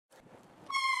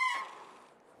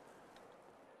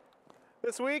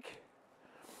This week,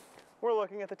 we're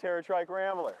looking at the TerraTrike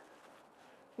Rambler.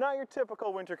 Not your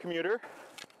typical winter commuter,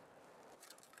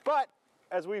 but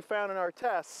as we found in our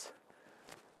tests,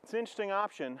 it's an interesting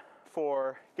option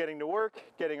for getting to work,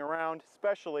 getting around,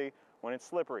 especially when it's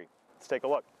slippery. Let's take a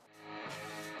look.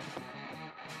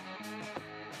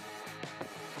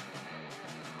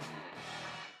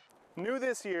 New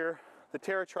this year, the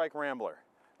TerraTrike Rambler.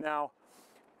 Now,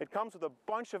 it comes with a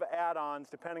bunch of add-ons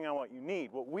depending on what you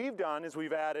need. What we've done is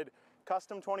we've added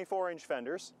custom 24-inch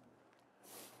fenders,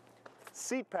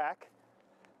 seat pack,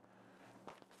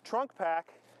 trunk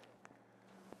pack,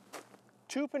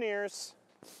 2 panniers,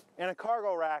 and a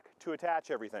cargo rack to attach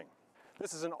everything.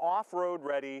 This is an off-road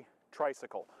ready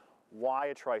tricycle. Why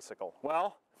a tricycle?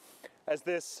 Well, as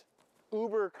this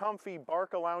uber comfy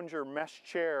Barca-Lounger mesh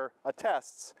chair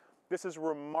attests, this is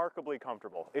remarkably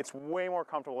comfortable. It's way more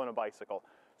comfortable than a bicycle.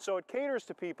 So it caters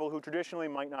to people who traditionally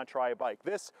might not try a bike.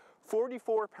 This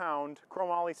 44-pound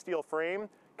chromoly steel frame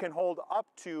can hold up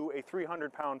to a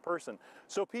 300-pound person.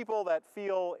 So people that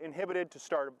feel inhibited to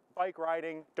start bike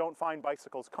riding, don't find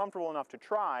bicycles comfortable enough to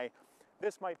try,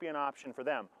 this might be an option for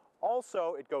them.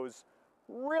 Also, it goes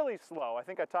really slow. I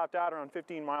think I topped out around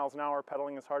 15 miles an hour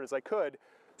pedaling as hard as I could,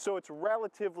 so it's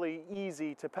relatively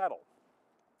easy to pedal.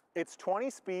 It's 20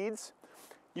 speeds.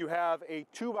 You have a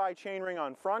 2x chainring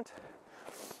on front,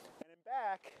 and in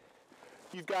back,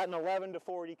 you've got an 11 to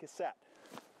 40 cassette.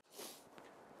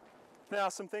 Now,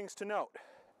 some things to note.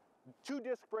 2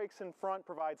 disc brakes in front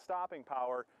provide stopping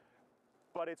power,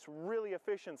 but it's really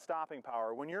efficient stopping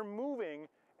power. When you're moving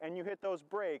and you hit those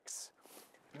brakes,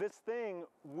 this thing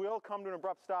will come to an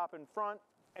abrupt stop in front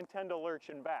and tend to lurch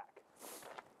in back.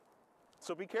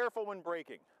 So be careful when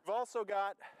braking. We've also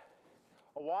got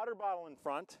a water bottle in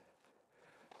front,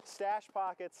 stash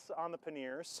pockets on the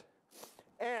panniers,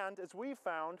 and as we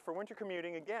found for winter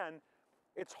commuting, again,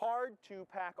 it's hard to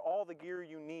pack all the gear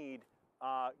you need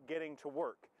getting to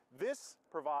work. This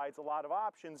provides a lot of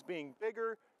options, being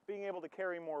bigger, being able to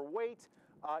carry more weight.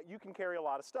 You can carry a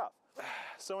lot of stuff.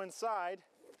 So inside,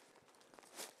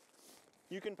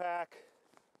 you can pack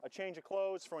a change of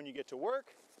clothes for when you get to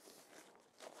work.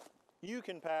 You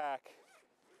can pack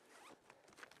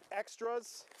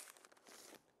extras,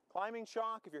 climbing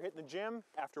chalk if you're hitting the gym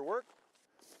after work.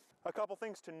 A couple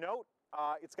things to note,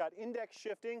 it's got index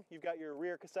shifting. You've got your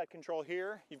rear cassette control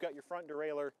here. You've got your front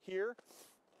derailleur here.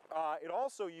 It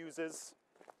also uses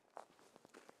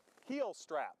heel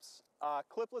straps.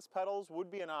 Clipless pedals would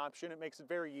be an option. It makes it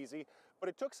very easy, but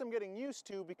it took some getting used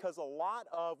to because a lot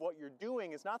of what you're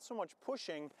doing is not so much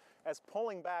pushing as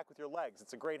pulling back with your legs.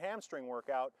 It's a great hamstring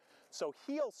workout. So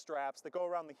heel straps that go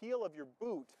around the heel of your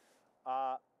boot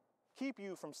keep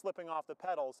you from slipping off the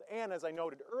pedals. And as I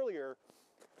noted earlier,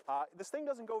 this thing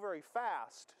doesn't go very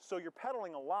fast, so you're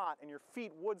pedaling a lot and your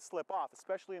feet would slip off,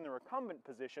 especially in the recumbent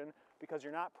position because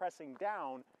you're not pressing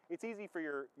down. It's easy for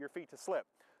your feet to slip.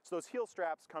 So those heel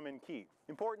straps come in key.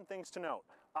 Important things to note.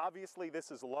 Obviously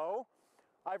this is low.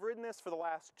 I've ridden this for the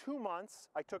last 2 months.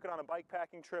 I took it on a bike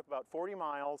packing trip about 40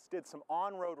 miles, did some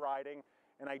on-road riding,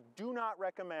 and I do not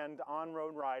recommend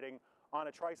on-road riding on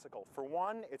a tricycle. For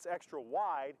one, it's extra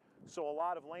wide, so a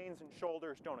lot of lanes and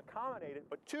shoulders don't accommodate it,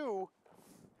 but 2,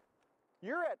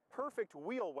 you're at perfect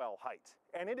wheel well height,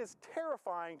 and it is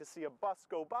terrifying to see a bus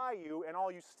go by you and all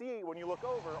you see when you look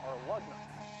over are lug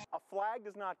nuts. A flag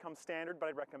does not come standard, but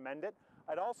I'd recommend it.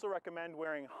 I'd also recommend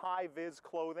wearing high-vis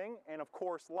clothing and, of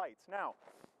course, lights. Now,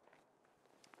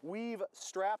 we've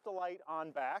strapped a light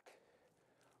on back,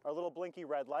 our little blinky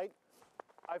red light.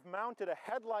 I've mounted a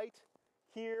headlight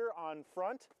here on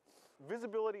front.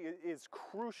 Visibility is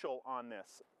crucial on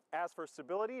this. As for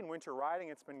stability in winter riding,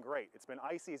 it's been great. It's been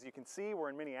icy, as you can see. We're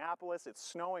in Minneapolis. It's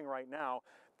snowing right now.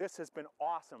 This has been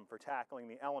awesome for tackling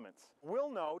the elements. We'll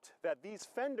note that these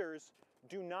fenders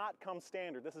do not come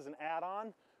standard. This is an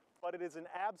add-on, but it is an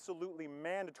absolutely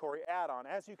mandatory add-on.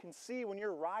 As you can see, when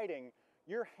you're riding,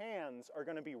 your hands are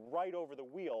going to be right over the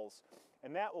wheels,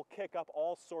 and that will kick up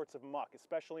all sorts of muck,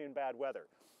 especially in bad weather.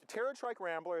 The TerraTrike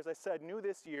Rambler, as I said, new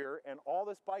this year, and all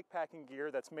this bike packing gear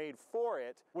that's made for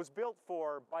it was built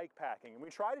for bike packing. And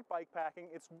we tried it bike packing.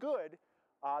 It's good.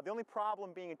 The only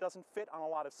problem being it doesn't fit on a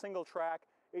lot of single track.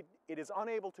 It is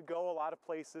unable to go a lot of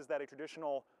places that a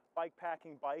traditional bike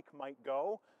packing bike might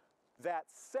go. That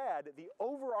said, the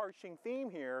overarching theme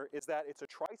here is that it's a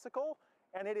tricycle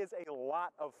and it is a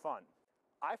lot of fun.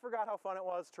 I forgot how fun it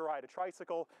was to ride a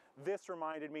tricycle. This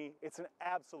reminded me it's an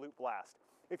absolute blast.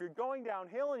 If you're going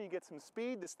downhill and you get some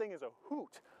speed, this thing is a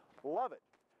hoot. Love it.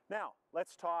 Now,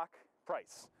 let's talk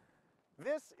price.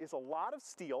 This is a lot of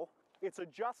steel. It's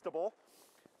adjustable.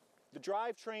 The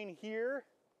drivetrain here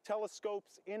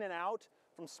telescopes in and out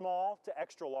from from small to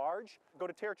extra large. Go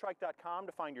to TerraTrike.com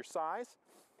to find your size.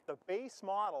 The base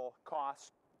model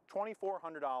costs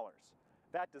 $2,400.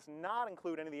 That does not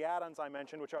include any of the add-ons I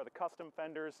mentioned, which are the custom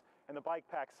fenders and the bike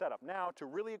pack setup. Now, to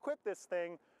really equip this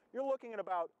thing, you're looking at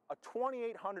about a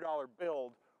 $2,800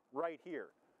 build right here.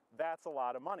 That's a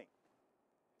lot of money.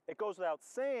 It goes without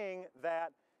saying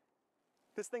that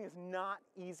this thing is not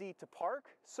easy to park,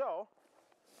 so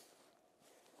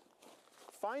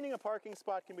finding a parking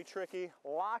spot can be tricky,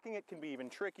 locking it can be even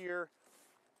trickier.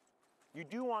 You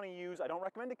do want to use, I don't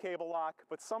recommend a cable lock,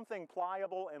 but something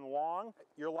pliable and long.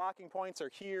 Your locking points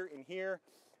are here and here.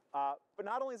 But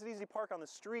not only is it easy to park on the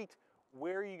street,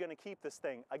 where are you going to keep this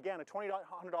thing? Again, a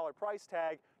 $2,800 price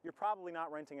tag, you're probably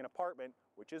not renting an apartment,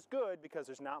 which is good because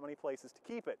there's not many places to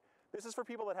keep it. This is for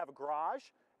people that have a garage.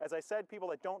 As I said, people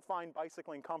that don't find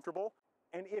bicycling comfortable.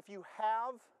 And if you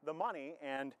have the money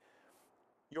and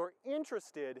you're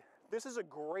interested, this is a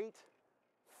great,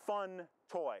 fun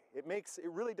toy. It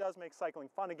really does make cycling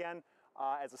fun again.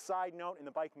 As a side note, in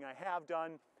the biking I have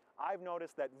done, I've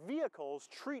noticed that vehicles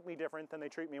treat me different than they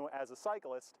treat me as a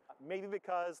cyclist. Maybe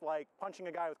because, like punching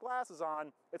a guy with glasses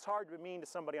on, it's hard to be mean to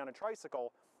somebody on a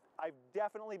tricycle. I've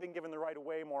definitely been given the right of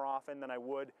way more often than I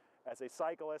would as a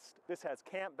cyclist. This has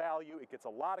camp value. It gets a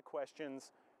lot of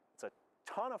questions. It's a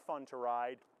ton of fun to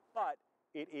ride, but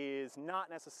it is not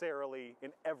necessarily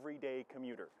an everyday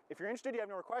commuter. If you're interested, you have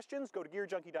no more questions, go to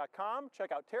GearJunkie.com,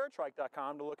 check out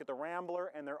TerraTrike.com to look at the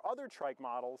Rambler and their other trike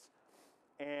models,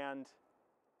 and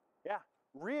yeah,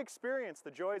 re-experience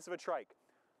the joys of a trike.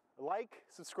 Like,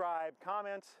 subscribe,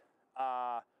 comment,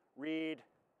 read,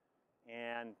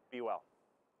 and be well.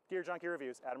 Gear Junkie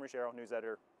Reviews, Adam Ruggiero, news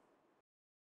editor.